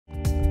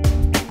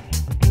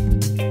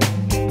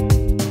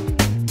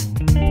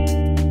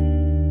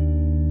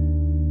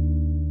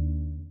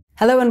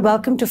Hello and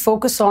welcome to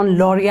Focus on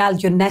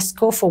L'Oréal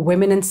UNESCO for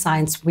Women in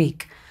Science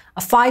Week,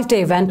 a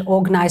 5-day event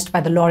organized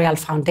by the L'Oréal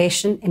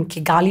Foundation in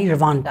Kigali,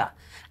 Rwanda,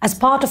 as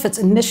part of its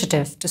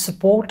initiative to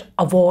support,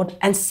 award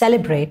and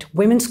celebrate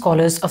women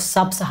scholars of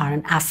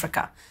sub-Saharan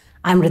Africa.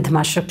 I'm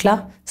Ridhima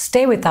Shukla.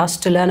 Stay with us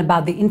to learn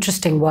about the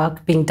interesting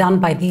work being done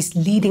by these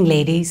leading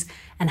ladies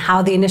and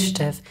how the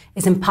initiative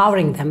is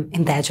empowering them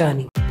in their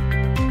journey.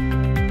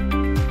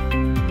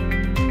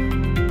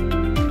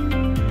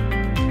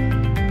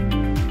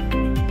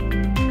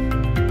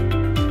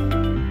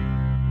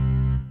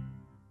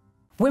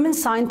 Women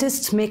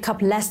scientists make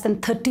up less than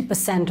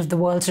 30% of the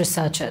world's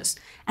researchers,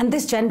 and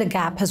this gender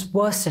gap has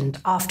worsened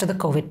after the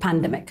COVID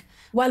pandemic.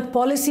 While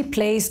policy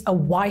plays a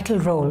vital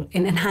role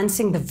in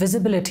enhancing the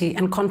visibility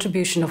and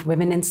contribution of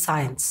women in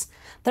science,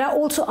 there are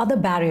also other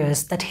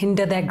barriers that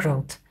hinder their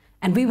growth.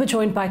 And we were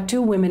joined by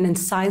 2 women in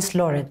science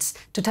laureates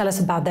to tell us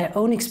about their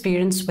own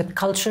experience with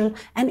cultural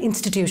and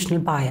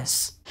institutional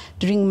bias.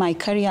 During my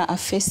career, I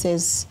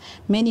faced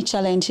many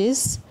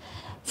challenges.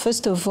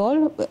 First of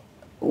all,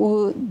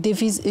 you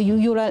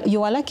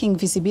are lacking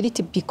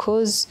visibility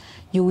because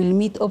you will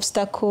meet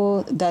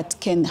obstacles that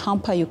can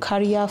hamper your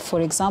career. For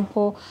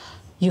example,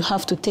 you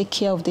have to take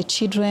care of the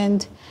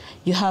children,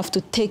 you have to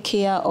take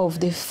care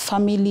of the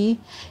family.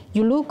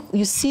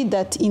 You see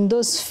that in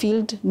those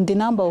fields, the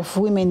number of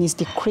women is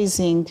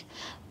decreasing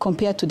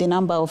compared to the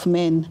number of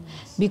men,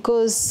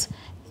 because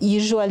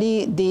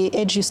usually the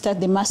age you start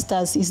the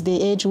masters is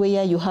the age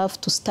where you have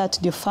to start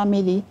your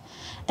family,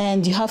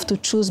 and you have to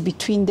choose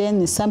between them,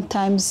 and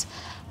sometimes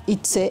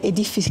it's a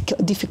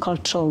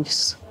difficult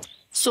choice.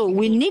 So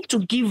we need to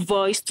give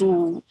voice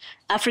to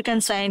African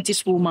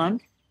scientist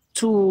women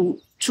to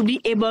be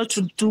able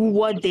to do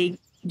what they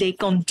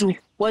can do,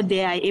 what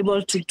they are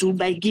able to do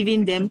by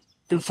giving them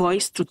the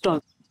voice to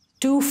talk.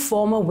 2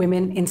 former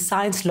women in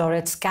science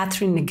laureates,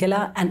 Catherine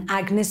Nigila and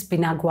Agnes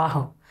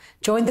Binagwaho,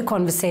 joined the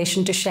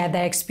conversation to share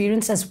their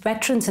experience as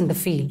veterans in the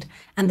field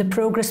and the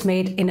progress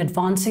made in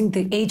advancing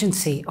the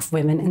agency of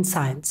women in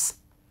science.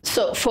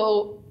 So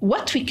for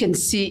what we can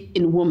see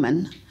in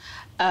women,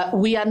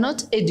 we are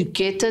not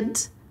educated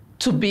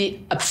to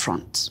be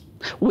upfront.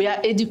 We are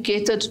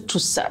educated to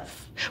serve.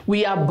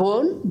 We are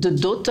born the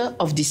daughter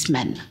of this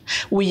man.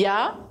 We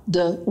are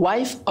the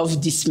wife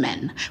of this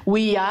man.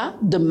 We are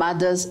the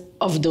mothers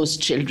of those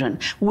children.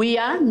 We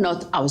are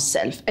not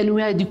ourselves, and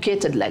we are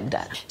educated like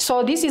that.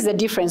 So this is the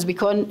difference,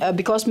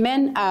 because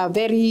men are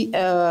very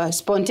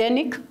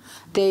spontaneous.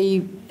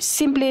 They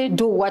simply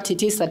do what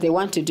it is that they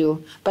want to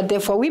do. But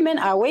therefore, women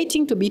are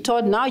waiting to be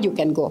told, now you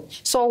can go.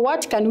 So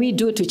what can we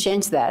do to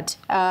change that?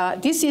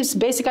 This is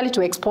basically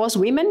to expose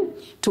women,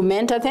 to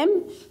mentor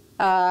them,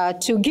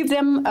 to give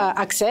them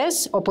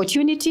access,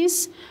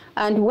 opportunities.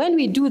 And when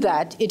we do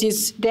that,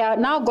 they are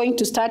now going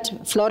to start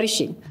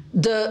flourishing.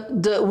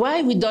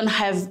 Why we don't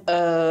have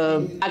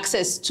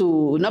access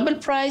to Nobel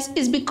Prize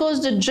is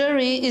because the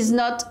jury is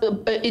not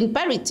in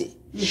parity.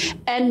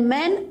 And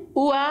men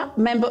who are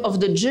members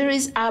of the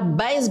juries are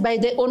biased by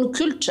their own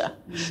culture.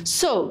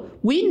 So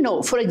we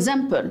know, for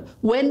example,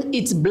 when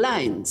it's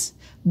blind,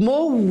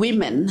 more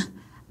women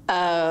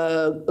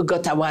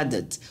got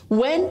awarded.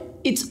 When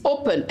it's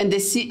open and they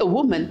see a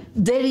woman,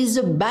 there is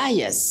a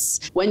bias.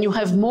 When you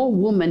have more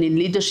women in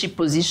leadership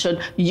position,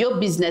 your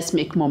business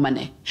make more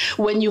money.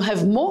 When you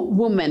have more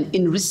women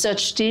in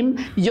research team,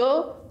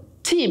 your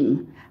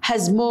team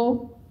has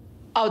more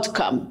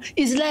outcome.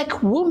 It's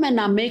like women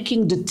are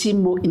making the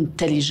team more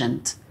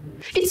intelligent.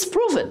 It's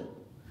proven.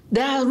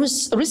 There are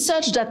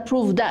research that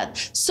prove that.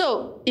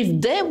 So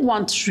if they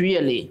want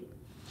really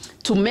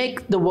to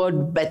make the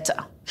world better,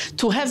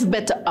 to have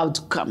better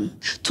outcome,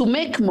 to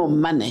make more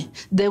money,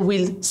 they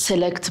will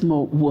select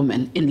more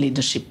women in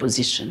leadership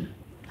position.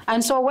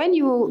 And so when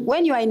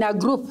you are in a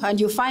group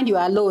and you find you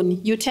are alone,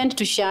 you tend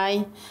to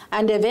shy,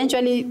 and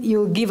eventually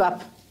you give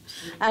up.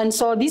 And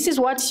so this is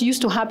what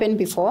used to happen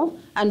before.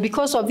 And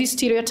because of these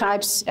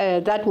stereotypes,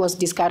 that was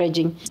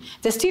discouraging.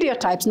 The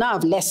stereotypes now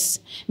have less,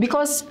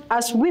 because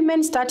as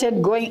women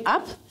started going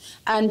up,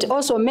 and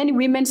also many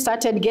women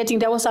started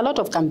there was a lot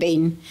of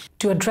campaign.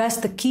 To address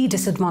the key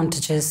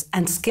disadvantages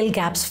and skill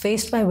gaps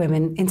faced by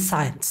women in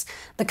science,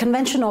 the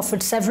convention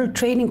offered several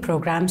training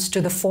programs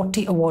to the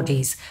 40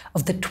 awardees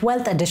of the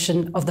 12th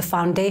edition of the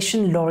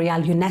Foundation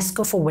L'Oréal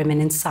UNESCO for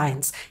Women in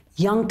Science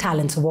Young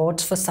Talents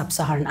Awards for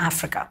Sub-Saharan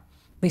Africa.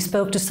 We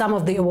spoke to some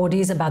of the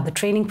awardees about the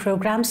training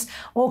programs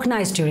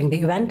organized during the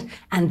event,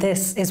 and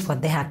this is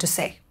what they had to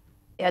say.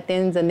 I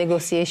attend the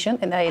negotiation,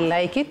 and I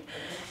like it,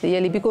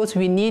 really, because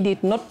we need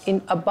it not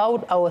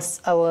about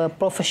our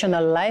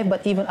professional life,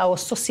 but even our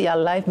social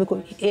life,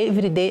 because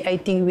every day I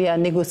think we are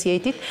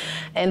negotiated.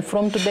 And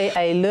from today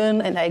I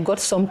learned, and I got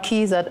some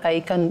keys that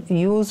I can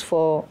use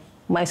for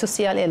my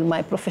social and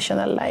my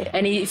professional life.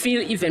 And it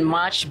feels even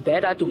much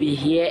better to be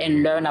here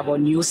and learn about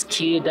new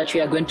skills that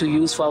we are going to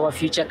use for our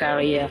future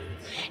career.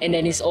 And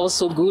then it's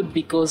also good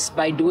because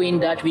by doing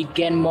that, we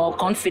gain more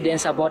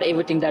confidence about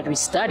everything that we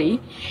study.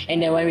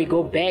 And then when we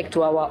go back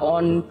to our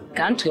own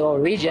country or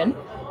region,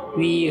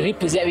 we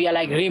represent, we are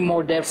like role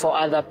model for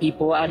other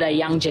people, other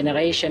young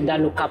generation that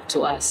look up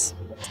to us.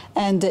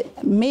 And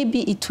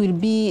maybe it will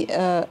be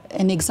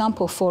an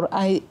example for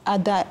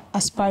other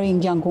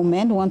aspiring young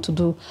women who want to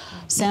do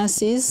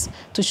sciences,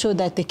 to show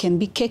that they can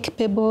be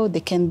capable, they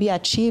can be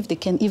achieved, they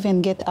can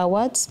even get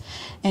awards.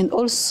 And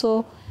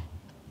also,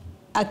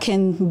 I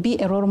can be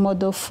a role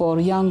model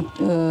for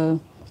young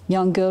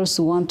girls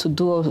who want to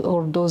do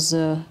all those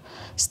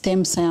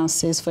STEM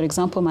sciences, for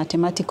example,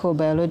 mathematical,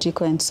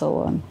 biological, and so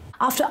on.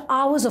 After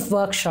hours of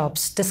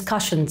workshops,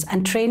 discussions,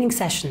 and training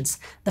sessions,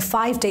 the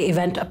 5-day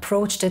event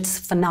approached its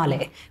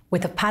finale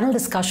with a panel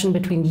discussion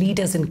between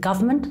leaders in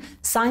government,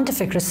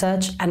 scientific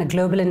research, and a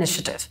global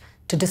initiative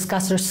to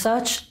discuss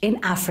research in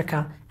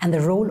Africa and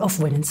the role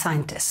of women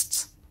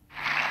scientists.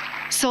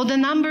 So the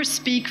numbers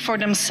speak for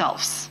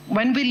themselves.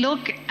 When we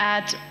look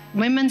at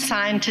women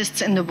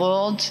scientists in the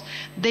world,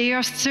 they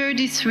are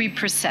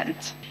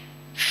 33%.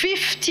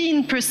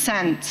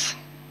 15%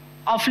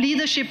 of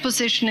leadership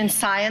positions in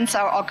science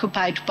are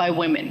occupied by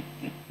women.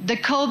 The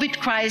COVID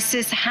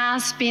crisis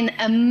has been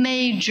a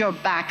major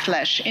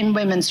backlash in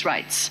women's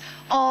rights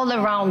all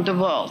around the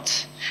world.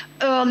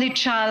 Early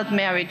child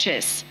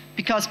marriages,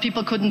 because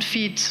people couldn't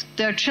feed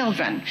their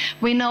children.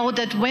 We know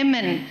that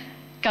women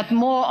got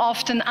more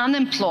often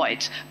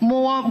unemployed,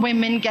 more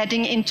women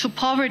getting into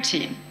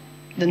poverty.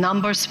 The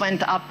numbers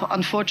went up,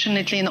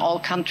 unfortunately, in all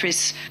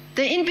countries.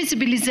 The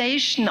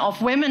invisibilization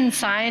of women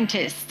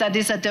scientists that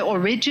is at the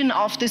origin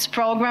of this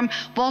program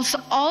was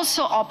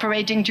also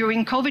operating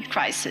during COVID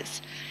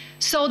crisis.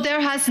 So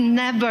there has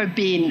never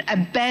been a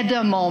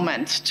better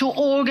moment to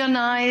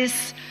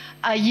organize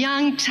a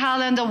Young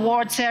Talent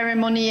Award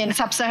ceremony in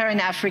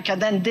Sub-Saharan Africa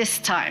than this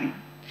time.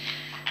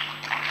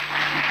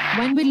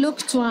 When we look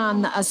to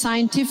a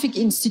scientific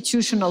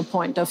institutional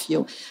point of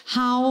view,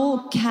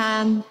 how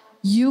can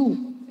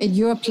you, in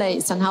your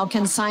place, and how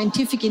can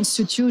scientific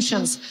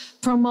institutions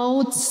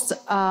promote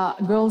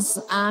girls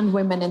and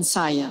women in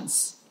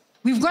science?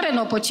 We've got an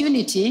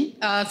opportunity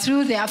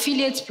through the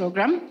affiliates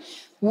program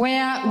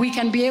where we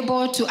can be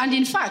able to, and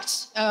in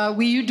fact,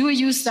 we do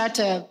use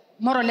that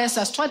more or less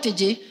a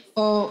strategy,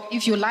 or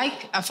if you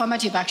like,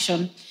 affirmative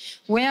action,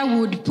 where we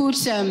would put,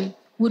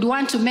 would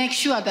want to make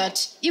sure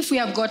that if we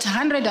have got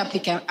 100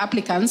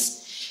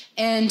 applicants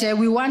and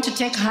we want to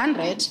take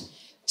 100,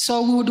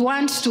 so we would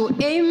want to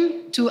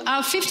aim to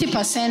have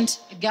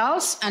 50%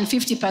 girls and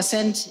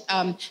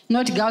 50%,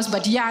 not girls,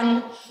 but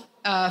young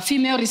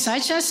female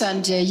researchers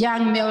and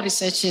young male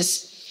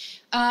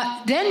researchers.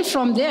 Then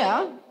from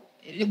there,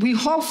 we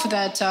hope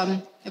that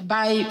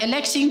by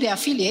electing the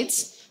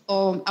affiliates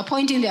or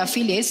appointing the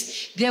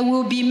affiliates, they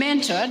will be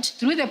mentored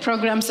through the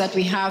programs that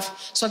we have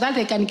so that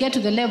they can get to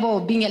the level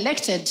of being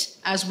elected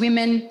as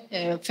women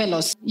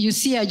fellows. You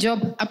see a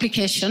job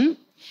application.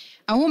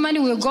 A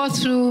woman will go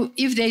through,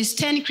 if there is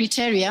 10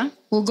 criteria,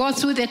 will go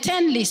through the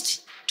 10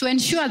 list to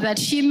ensure that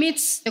she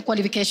meets the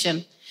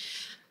qualification.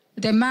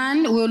 The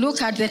man will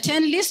look at the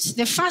 10 list.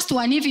 The first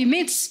one, if he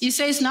meets, he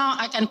says, now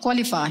I can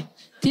qualify.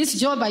 This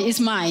job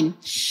is mine.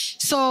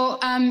 So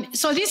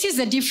this is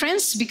the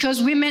difference,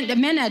 because the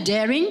men are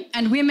daring,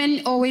 and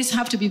women always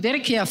have to be very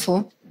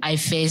careful. I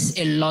faced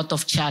a lot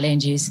of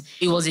challenges.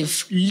 It was a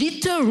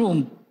little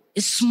room,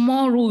 a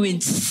small room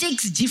with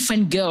 6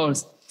 different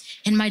girls.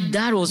 And my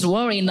dad was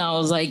worrying. I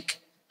was like,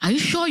 are you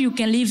sure you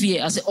can live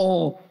here? I said,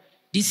 oh,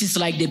 this is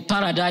like the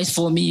paradise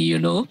for me, you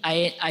know.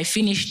 I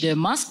finished the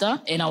master,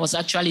 and I was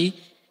actually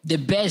the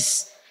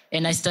best.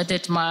 And I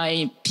started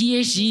my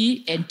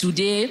PhD, and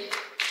today...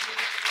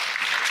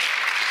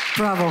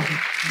 Bravo.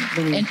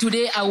 And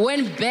today I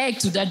went back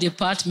to that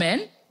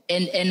department,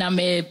 and I'm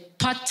a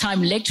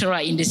part-time lecturer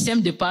in the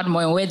same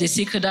department where the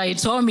secretary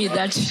told me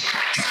that...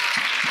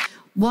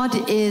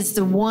 What is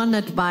the one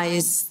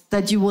advice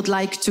that you would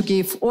like to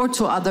give, or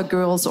to other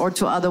girls or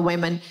to other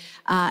women,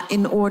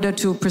 in order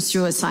to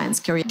pursue a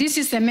science career? This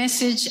is the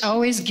message I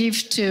always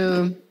give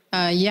to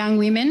young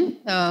women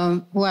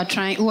who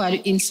are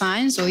in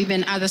science or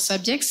even other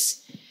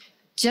subjects.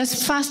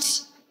 Just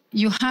first,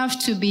 you have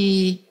to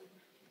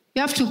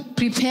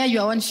prepare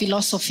your own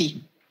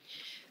philosophy.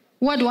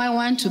 What do I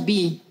want to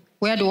be?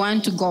 Where do I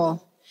want to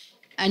go?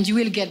 And you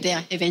will get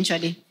there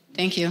eventually.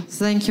 Thank you.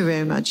 Thank you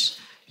very much.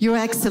 Your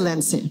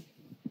Excellency,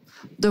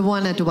 the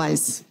one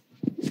advice.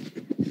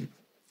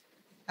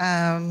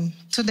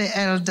 To the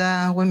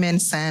elder women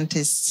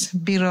scientists,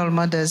 be role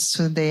models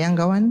to the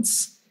younger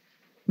ones,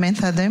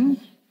 mentor them,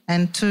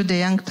 and to the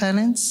young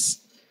talents,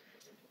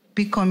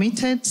 be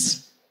committed,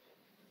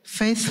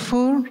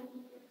 faithful,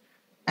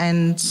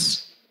 and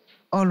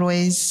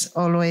always,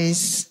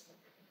 always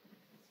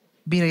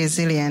be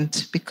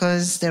resilient,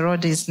 because the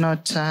road is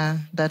not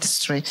that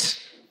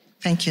straight.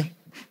 Thank you.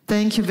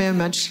 Thank you very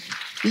much.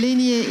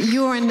 Lenie,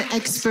 you're an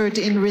expert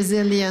in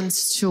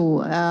resilience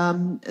too.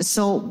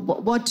 So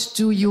what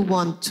do you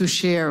want to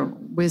share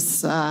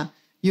with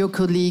your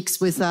colleagues,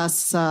 with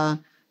us,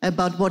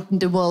 about what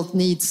the world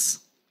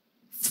needs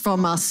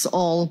from us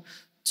all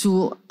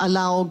to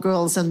allow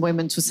girls and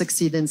women to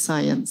succeed in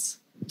science?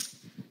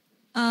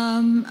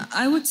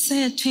 I would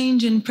say a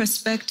change in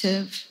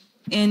perspective.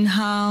 in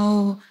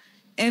how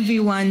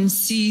everyone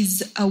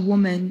sees a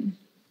woman,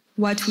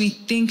 what we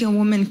think a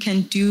woman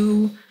can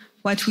do,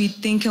 what we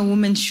think a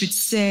woman should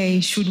say,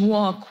 should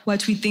walk,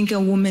 what we think a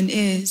woman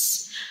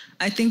is.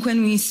 I think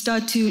when we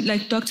start to,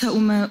 like Dr.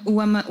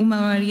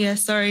 Maria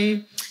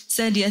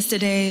said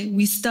yesterday,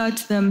 we start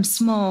them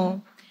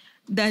small,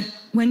 that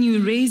when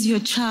you raise your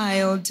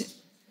child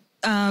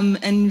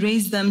and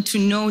raise them to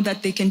know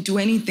that they can do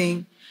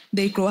anything,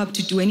 they grow up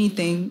to do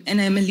anything.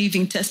 And I'm a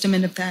living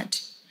testament of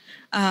that.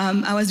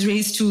 I was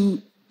raised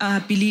to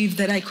believe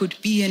that I could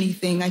be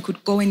anything, I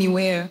could go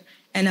anywhere.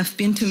 And I've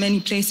been to many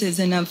places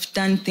and I've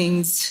done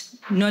things,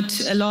 not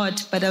a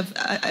lot, but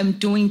I'm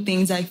doing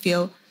things, I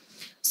feel.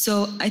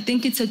 So I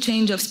think it's a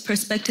change of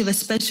perspective,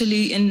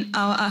 especially in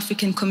our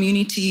African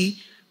community.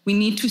 We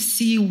need to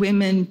see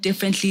women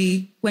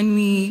differently. When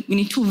we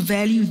need to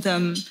value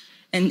them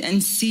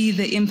and see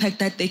the impact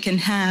that they can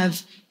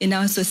have in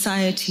our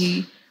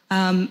society.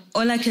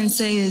 All I can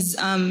say is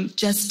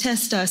just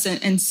test us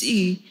and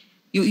see,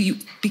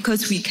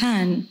 because we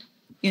can,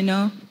 you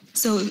know?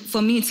 So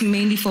for me, it's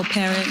mainly for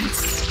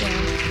parents.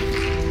 Yeah.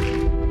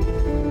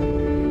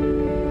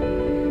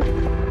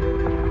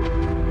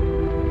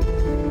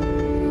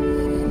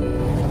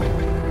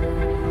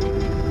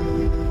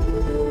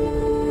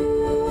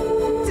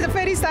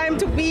 Time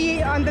to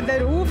be under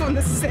the roof in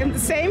the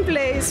same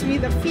place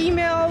with the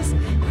females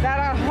that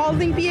are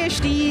holding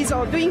PhDs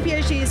or doing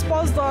PhDs,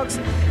 postdocs.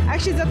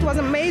 Actually, that was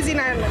amazing,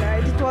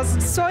 and it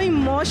was so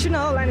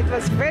emotional, and it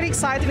was a very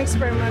exciting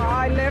experiment.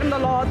 I learned a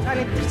lot, and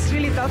it's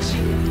really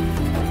touching.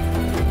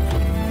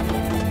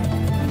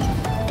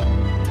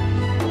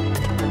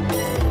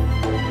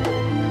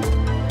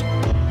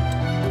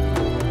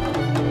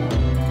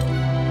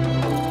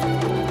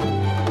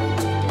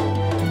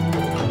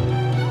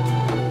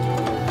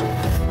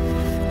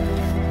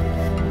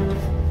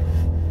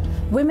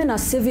 Women are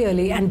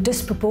severely and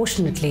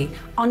disproportionately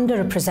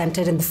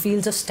underrepresented in the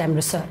fields of STEM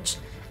research.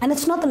 And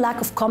it's not the lack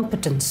of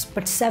competence,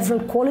 but several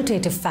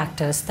qualitative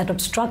factors that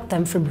obstruct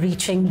them from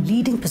reaching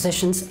leading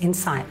positions in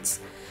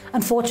science.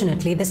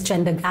 Unfortunately, this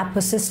gender gap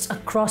persists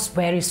across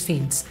various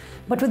fields.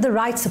 But with the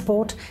right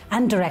support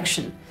and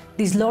direction,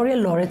 these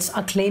L'Oreal laureates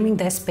are claiming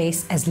their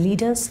space as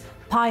leaders,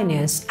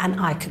 pioneers, and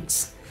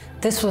icons.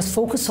 This was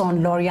Focus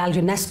on L'Oreal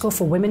UNESCO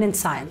for Women in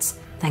Science.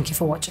 Thank you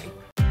for watching.